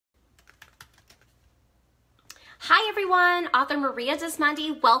Hi everyone, author Maria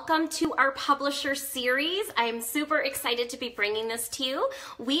Dismondy. Welcome to our publisher series. I'm super excited to be bringing this to you.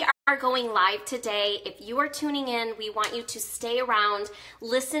 We are going live today. If you are tuning in, we want you to stay around,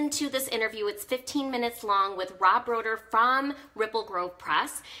 listen to this interview. It's 15 minutes long with Broder from Ripple Grove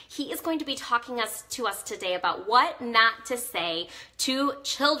Press. He is going to be talking to us today about what not to say to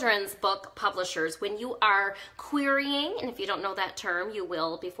children's book publishers when you are querying, and if you don't know that term, you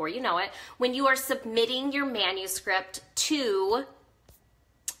will before you know it, when you are submitting your manuscript to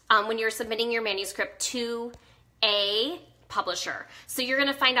a publisher. So you're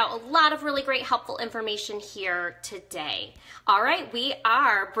going to find out a lot of really great helpful information here today. All right, we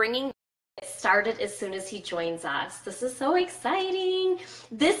are bringing it started as soon as he joins us. This is so exciting.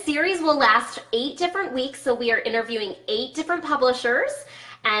 This series will last 8 different weeks, so we are interviewing 8 different publishers,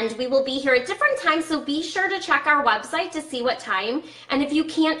 and we will be here at different times, so be sure to check our website to see what time. And if you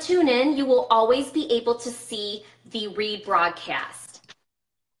can't tune in, you will always be able to see the rebroadcast.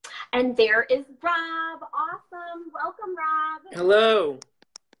 And there is Rob. Awesome. Welcome, Rob. Hello.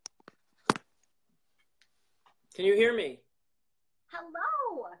 Can you hear me?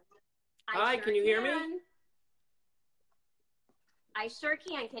 Hello. Hi, can you hear me? I sure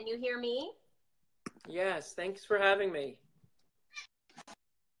can. Can you hear me? Yes, thanks for having me.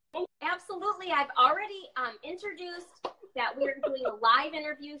 Absolutely. I've already introduced that we're doing a live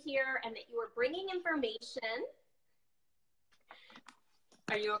interview here and that you are bringing information.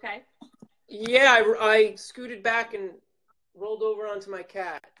 Are you okay? Yeah, I scooted back and rolled over onto my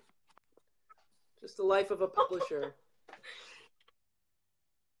cat. Just the life of a publisher.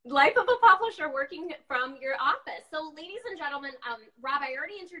 Life of a publisher working from your office. So ladies and gentlemen, Rob, I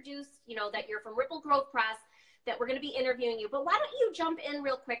already introduced, that you're from Ripple Grove Press, that we're going to be interviewing you. But why don't you jump in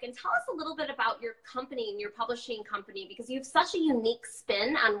real quick and tell us a little bit about your company and your publishing company, because you have such a unique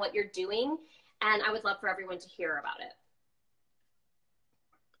spin on what you're doing. And I would love for everyone to hear about it.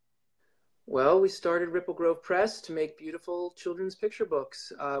 Well, we started Ripple Grove Press to make beautiful children's picture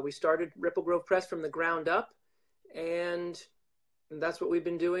books. We started Ripple Grove Press from the ground up, and that's what we've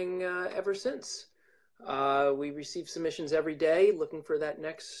been doing ever since. We receive submissions every day looking for that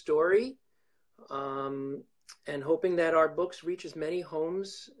next story, and hoping that our books reach as many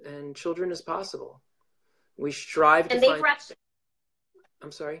homes and children as possible. We strive to find...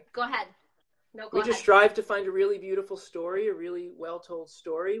 I'm sorry? Go ahead. No, go we ahead. just strive to find a really beautiful story, a really well-told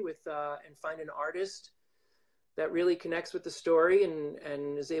story with, and find an artist that really connects with the story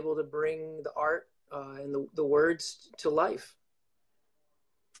and is able to bring the art and the words to life.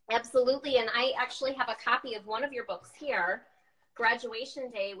 Absolutely. And I actually have a copy of one of your books here, Graduation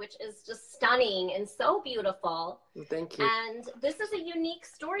Day, which is just stunning and so beautiful. Thank you. And this is a unique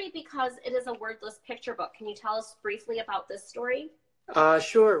story because it is a wordless picture book. Can you tell us briefly about this story?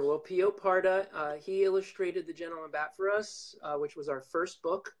 Sure. Well, P.O. Parda, he illustrated The Gentleman Bat for us, which was our first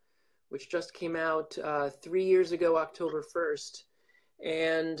book, which just came out 3 years ago, October 1st.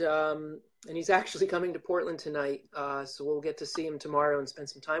 And he's actually coming to Portland tonight, so we'll get to see him tomorrow and spend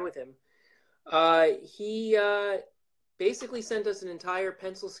some time with him. He basically sent us an entire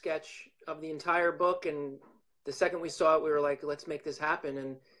pencil sketch of the entire book, and the second we saw it, we were like, let's make this happen.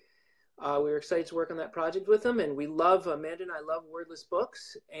 And we were excited to work on that project with him, and we love, Amanda and I love wordless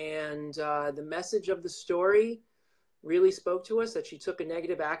books, and the message of the story really spoke to us, that she took a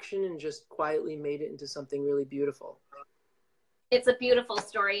negative action and just quietly made it into something really beautiful. It's a beautiful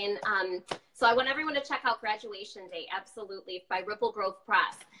story, and so I want everyone to check out Graduation Day, absolutely, by Ripple Grove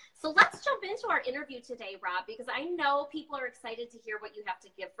Press. So let's jump into our interview today, Rob, because I know people are excited to hear what you have to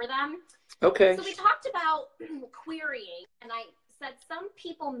give for them. Okay. So we talked about querying, and I said some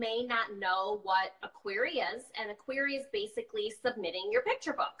people may not know what a query is, and a query is basically submitting your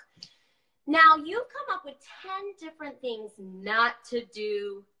picture book. Now, you've come up with 10 different things not to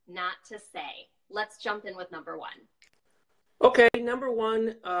do, not to say. Let's jump in with number 1. Okay, number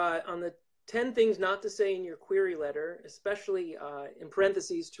 1, on the 10 things not to say in your query letter, especially in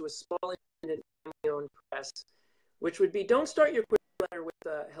parentheses to a small independent family-owned press, which would be, don't start your query letter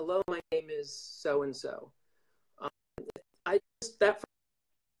with, hello, my name is so-and-so. That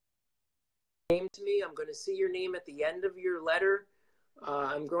name to me, I'm going to see your name at the end of your letter.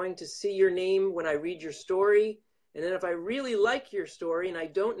 I'm going to see your name when I read your story. And then if I really like your story and I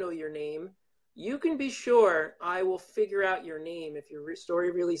don't know your name, you can be sure I will figure out your name if your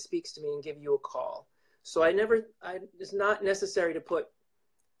story really speaks to me and give you a call. So it's not necessary to put,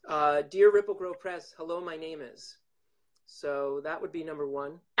 Dear Ripple Grove Press, hello, my name is. So that would be number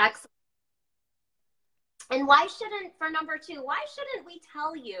 1. Excellent. And for number 2, why shouldn't we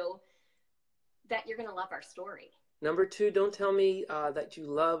tell you that you're going to love our story? Number two, don't tell me that you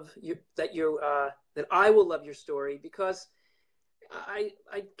love that I will love your story, because I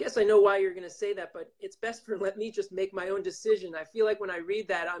guess I know why you're going to say that, but it's best for let me just make my own decision. I feel like when I read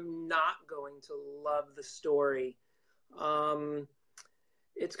that, I'm not going to love the story.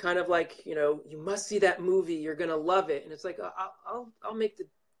 It's kind of like, you must see that movie. You're going to love it. And it's like, I'll make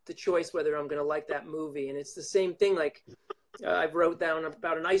the choice whether I'm going to like that movie. And it's the same thing. Like I've wrote down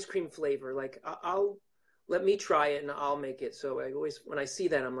about an ice cream flavor. Like let me try it and I'll make it. So I always, when I see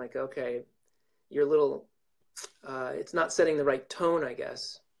that, I'm like, okay, you're a little, it's not setting the right tone, I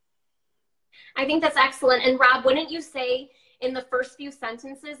guess. I think that's excellent. And Rob, wouldn't you say in the first few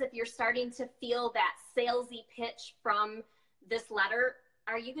sentences, if you're starting to feel that salesy pitch from this letter,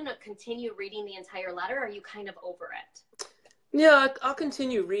 are you going to continue reading the entire letter? Or are you kind of over it? Yeah, I'll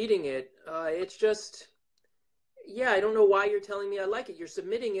continue reading it. It's just, yeah, I don't know why you're telling me I like it. You're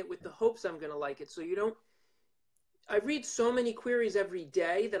submitting it with the hopes I'm going to like it. So I read so many queries every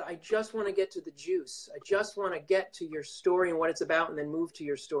day that I just want to get to the juice. I just want to get to your story and what it's about and then move to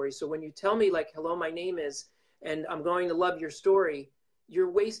your story. So when you tell me like, hello, my name is, and I'm going to love your story,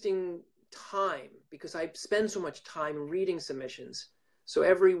 you're wasting time because I spend so much time reading submissions. So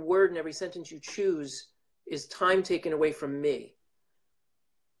every word and every sentence you choose is time taken away from me.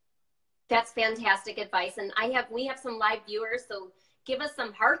 That's fantastic advice. And we have some live viewers, so give us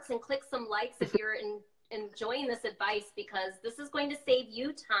some hearts and click some likes if you're enjoying this advice, because this is going to save you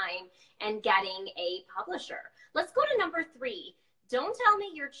time and getting a publisher. Let's go to number 3. Don't tell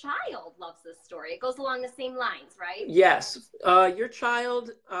me your child loves this story. It goes along the same lines, right? Yes. Your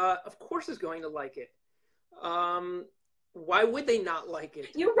child, of course, is going to like it. Why would they not like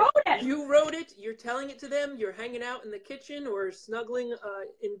it? You wrote it. You wrote it. You're telling it to them. You're hanging out in the kitchen or snuggling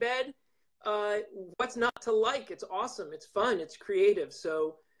in bed. What's not to like? It's awesome. It's fun. It's creative.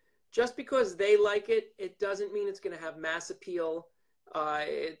 So just because they like it, it doesn't mean it's going to have mass appeal.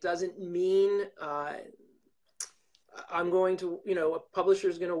 It doesn't mean I'm going to, a publisher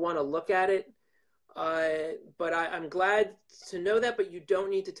is going to want to look at it. But I'm glad to know that, but you don't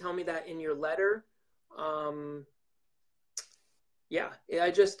need to tell me that in your letter. Yeah,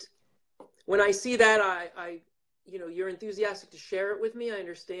 when I see that, you're enthusiastic to share it with me. I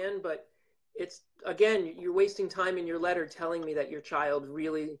understand, but it's, again, you're wasting time in your letter telling me that your child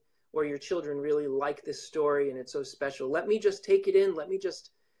really, or your children really like this story and it's so special. Let me just take it in. Let me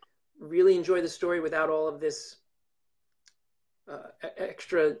just really enjoy the story without all of this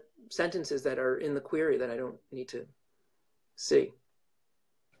extra sentences that are in the query that I don't need to see.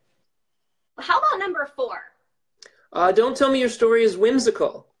 How about number 4? Don't tell me your story is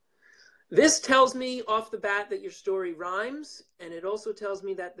whimsical. This tells me off the bat that your story rhymes, and it also tells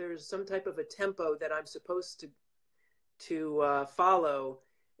me that there's some type of a tempo that I'm supposed to follow,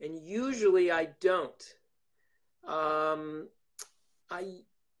 and usually I don't.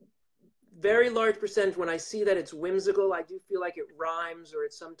 Very large percentage, when I see that it's whimsical, I do feel like it rhymes or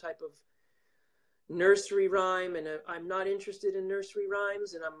it's some type of nursery rhyme, and I'm not interested in nursery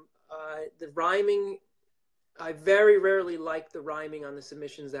rhymes, and the rhyming, I very rarely like the rhyming on the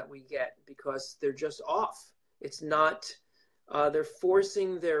submissions that we get because they're just off. It's not, they're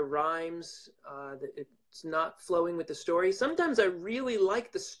forcing their rhymes. It's not flowing with the story. Sometimes I really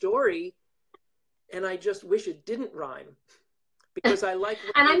like the story and I just wish it didn't rhyme because I like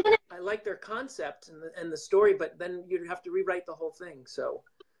I like their concept and the story, but then you'd have to rewrite the whole thing. So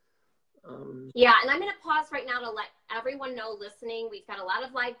yeah, and I'm going to pause right now to let everyone know listening. We've got a lot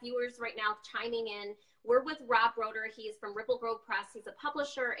of live viewers right now chiming in. We're with Rob Broder. He's from Ripple Grove Press. He's a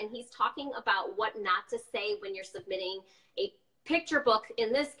publisher, and he's talking about what not to say when you're submitting a picture book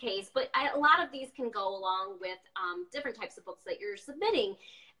in this case, but a lot of these can go along with different types of books that you're submitting.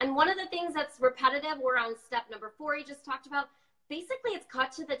 And one of the things that's repetitive, we're on step number 4 he just talked about. Basically, it's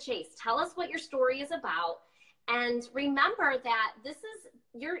cut to the chase. Tell us what your story is about. And remember that this is,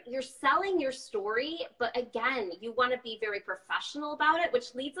 you're selling your story, but again, you want to be very professional about it,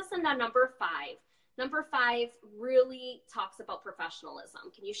 which leads us into number 5. Number 5 really talks about professionalism.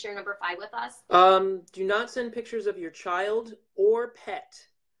 Can you share number 5 with us? Do not send pictures of your child or pet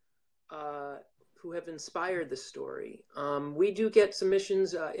who have inspired the story. We do get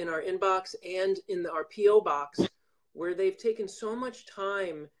submissions in our inbox and in our P.O. box where they've taken so much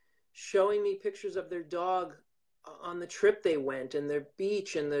time showing me pictures of their dog on the trip they went and their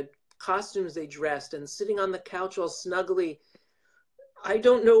beach and the costumes they dressed and sitting on the couch all snuggly. I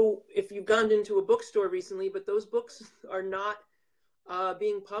don't know if you've gone into a bookstore recently, but those books are not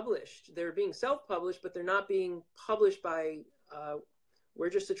being published. They're being self-published, but they're not being published by, we're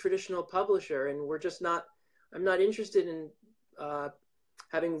just a traditional publisher, and we're just not, I'm not interested in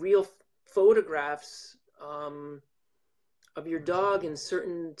having real photographs your dog in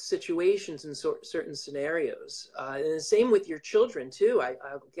certain situations and certain scenarios. And the same with your children too.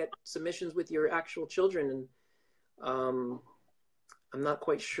 I'll get submissions with your actual children, and I'm not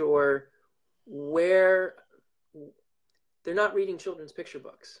quite sure where they're not reading children's picture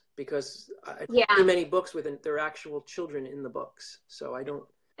books, because I don't see many books with their actual children in the books. So I don't.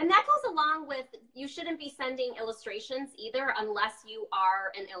 And that goes along with, you shouldn't be sending illustrations either unless you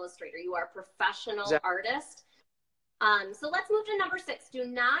are an illustrator. You are a professional artist. So let's move to number 6. Do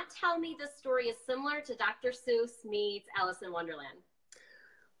not tell me this story is similar to Dr. Seuss meets Alice in Wonderland.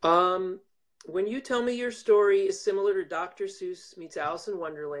 When you tell me your story is similar to Dr. Seuss meets Alice in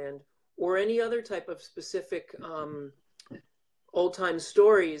Wonderland, or any other type of specific old-time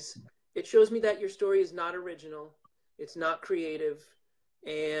stories, it shows me that your story is not original, it's not creative,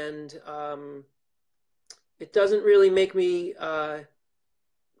 and it doesn't really make me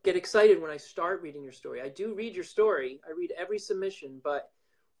get excited when I start reading your story. I do read your story. I read every submission, but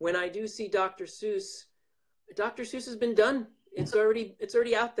when I do see Dr. Seuss has been done. It's already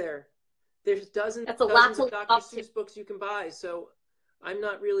out there. There's dozens of Dr. Seuss books you can buy. So I'm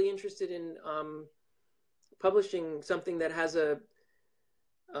not really interested in publishing something that has a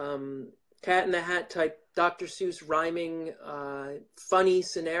cat in the hat type Dr. Seuss rhyming funny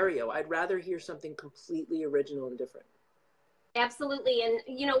scenario. I'd rather hear something completely original and different. Absolutely. And,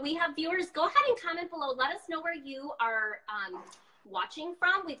 you know, we have viewers. Go ahead and comment below. Let us know where you are watching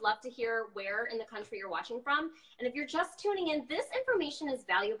from. We'd love to hear where in the country you're watching from. And if you're just tuning in, this information is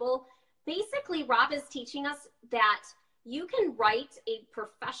valuable. Basically, Rob is teaching us that you can write a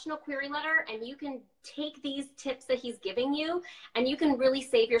professional query letter, and you can take these tips that he's giving you, and you can really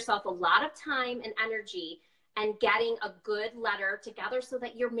save yourself a lot of time and energy and getting a good letter together so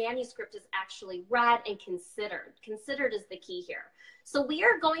that your manuscript is actually read and considered. Considered is the key here. So we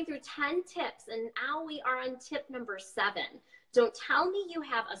are going through 10 tips, and now we are on tip number 7. Don't tell me you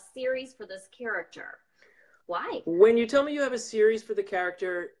have a series for this character. Why? When you tell me you have a series for the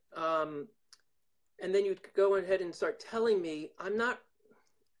character, and then you go ahead and start telling me, I'm not,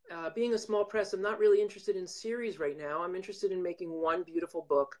 being a small press, I'm not really interested in series right now. I'm interested in making one beautiful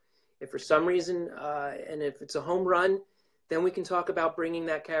book. If for some reason, and if it's a home run, then we can talk about bringing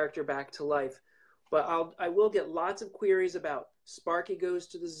that character back to life. But I will get lots of queries about Sparky goes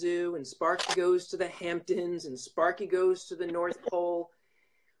to the zoo, and Sparky goes to the Hamptons, and Sparky goes to the North Pole.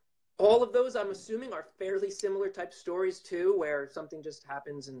 All of those, I'm assuming, are fairly similar type stories too, where something just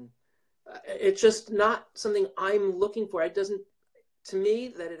happens, and it's just not something I'm looking for. It doesn't, to me,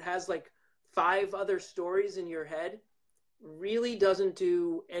 that it has like 5 other stories in your head really doesn't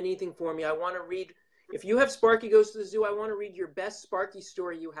do anything for me. I want to read, if you have Sparky Goes to the Zoo, I want to read your best Sparky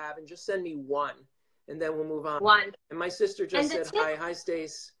story you have, and just send me one, and then we'll move on. One. And my sister just said, hi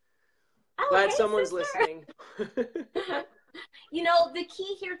Stace. Glad someone's listening. You know, the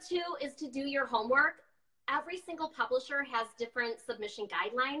key here too is to do your homework. Every single publisher has different submission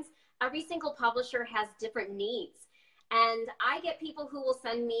guidelines. Every single publisher has different needs. And I get people who will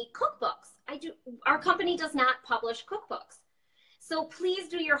send me cookbooks. Our company does not publish cookbooks. So please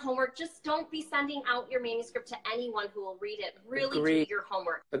do your homework. Just don't be sending out your manuscript to anyone who will read it. Really do your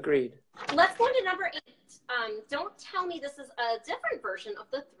homework. Agreed. Let's go to number 8. Don't tell me this is a different version of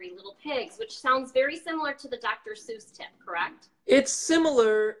the 3 Little Pigs, which sounds very similar to the Dr. Seuss tip, correct? It's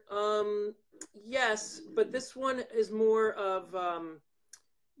similar, yes, but this one is more of,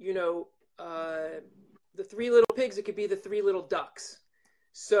 you know, the 3 Little Pigs. It could be the 3 Little Ducks.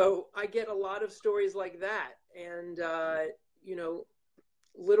 So I get a lot of stories like that. And, you know,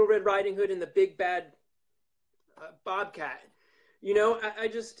 Little Red Riding Hood and the Big Bad Bobcat. You know,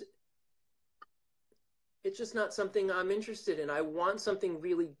 it's just not something I'm interested in. I want something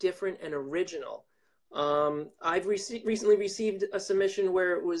really different and original. I've recently received a submission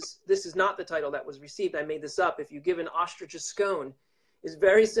where it was, this is not the title that was received. I made this up. If you give an ostrich a scone, is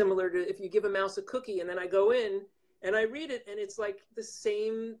very similar to if you give a mouse a cookie. And then I go in and I read it, and it's like the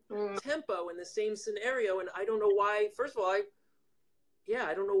same tempo and the same scenario. And I don't know why, first of all, I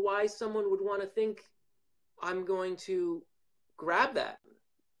don't know why someone would want to think I'm going to grab that,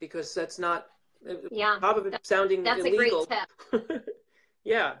 because that's not, top of it sounding that's illegal. That's a great tip.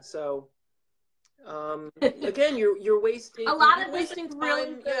 Yeah, so again, you're wasting a lot of wasting this is time.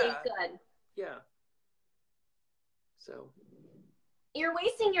 really good. Yeah. So you're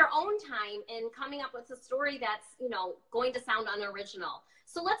wasting your own time in coming up with a story that's, you know, going to sound unoriginal.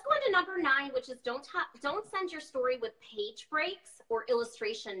 So let's go into number 9, which is don't send your story with page breaks or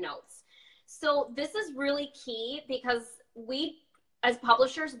illustration notes. So this is really key, because we, as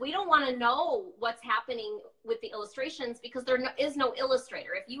publishers, we don't want to know what's happening with the illustrations, because there is no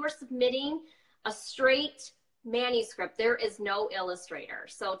illustrator. If you are submitting a straight Manuscript, there is no illustrator.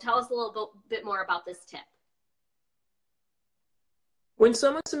 So tell us a little bit more about this tip. When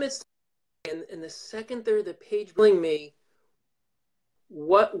someone submits, and the second they're the page telling me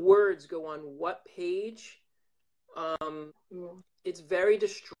what words go on what page, it's very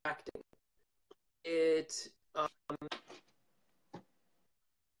distracting. The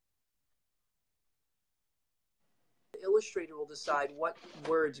illustrator will decide what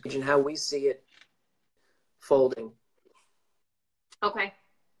words and how we see it folding. Okay.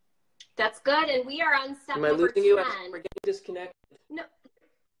 That's good. And we are on step number 10. Am I losing you? We're getting disconnected. No.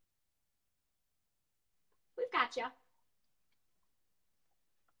 We've got you.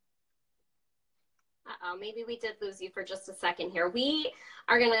 Uh-oh, maybe we did lose you for just a second here. We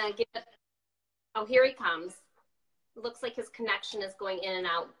are going to get, oh, here he comes. Looks like his connection is going in and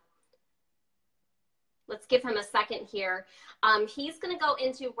out. Let's give him a second here. He's going to go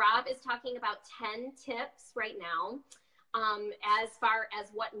into, Rob is talking about 10 tips right now as far as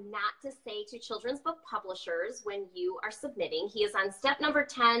what not to say to children's book publishers when you are submitting. He is on step number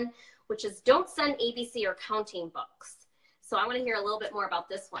 10, which is don't send ABC or counting books. So I want to hear a little bit more about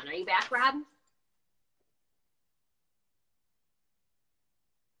this one. Are you back, Rob?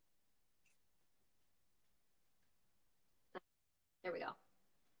 There we go.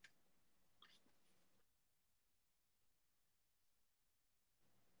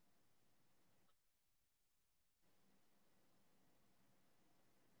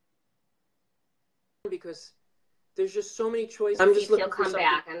 Because there's just so many choices. I'm just looking for something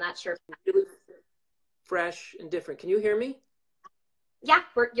back. I'm not sure. Really fresh and different. Can you hear me? Yeah,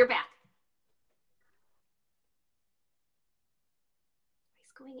 you're back.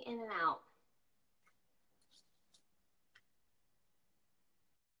 He's going in and out.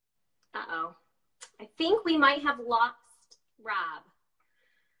 Uh-oh. I think we might have lost Rob.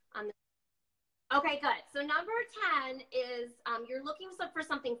 Okay, good. So number 10 is you're looking for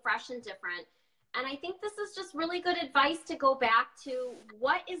something fresh and different. And I think this is just really good advice to go back to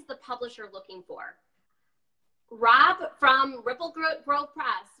what is the publisher looking for? Rob from Ripple Grove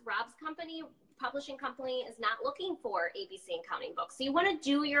Press, Rob's company, publishing company, is not looking for ABC and counting books. So you want to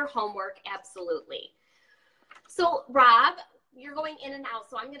do your homework, absolutely. So Rob, you're going in and out,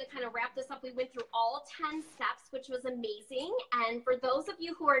 so I'm going to kind of wrap this up. We went through all 10 steps, which was amazing. And for those of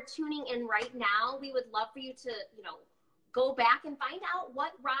you who are tuning in right now, we would love for you to, go back and find out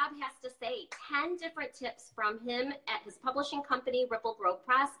what Rob has to say. 10 different tips from him at his publishing company, Ripple Grove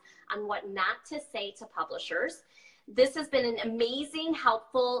Press, on what not to say to publishers. This has been an amazing,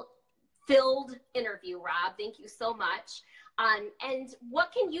 helpful, filled interview, Rob. Thank you so much. And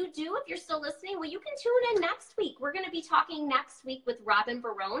what can you do if you're still listening? Well, you can tune in next week. We're going to be talking next week with Robin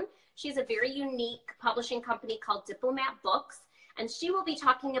Barone. She's a very unique publishing company called Diplomat Books. And she will be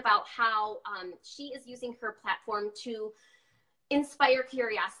talking about how she is using her platform to inspire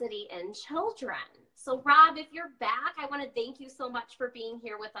curiosity in children. So Rob, if you're back, I want to thank you so much for being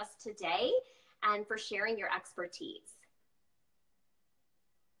here with us today and for sharing your expertise.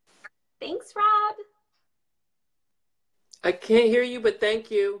 Thanks, Rob. I can't hear you, but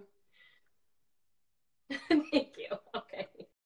thank you. Thank